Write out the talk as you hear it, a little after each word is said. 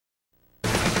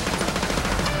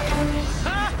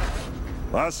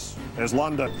Thus is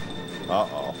London.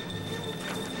 Uh-oh.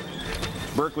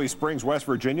 Berkeley Springs, West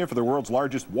Virginia, for the world's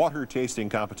largest water tasting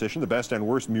competition. The best and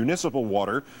worst municipal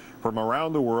water from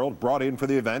around the world brought in for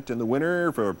the event. And the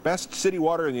winner for best city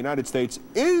water in the United States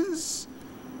is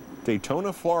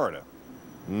Daytona, Florida.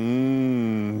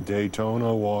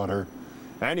 Daytona water.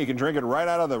 And you can drink it right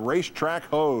out of the racetrack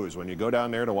hose when you go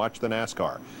down there to watch the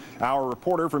NASCAR. Our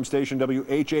reporter from station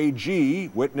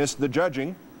WHAG witnessed the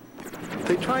judging.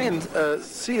 They try and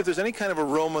see if there's any kind of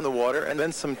aroma in the water and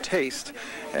then some taste,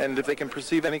 and if they can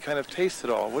perceive any kind of taste at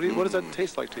all. What does that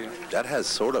taste like to you? That has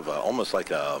sort of almost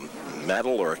like a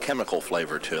metal or a chemical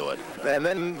flavor to it. And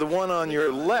then the one on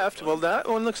your left, well, that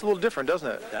one looks a little different, doesn't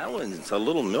it? That one's a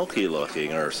little milky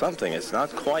looking or something. It's not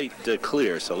quite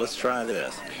clear, so let's try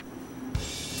this.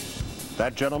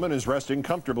 That gentleman is resting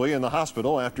comfortably in the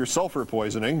hospital after sulfur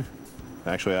poisoning.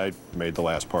 Actually, I made the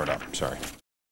last part up. Sorry.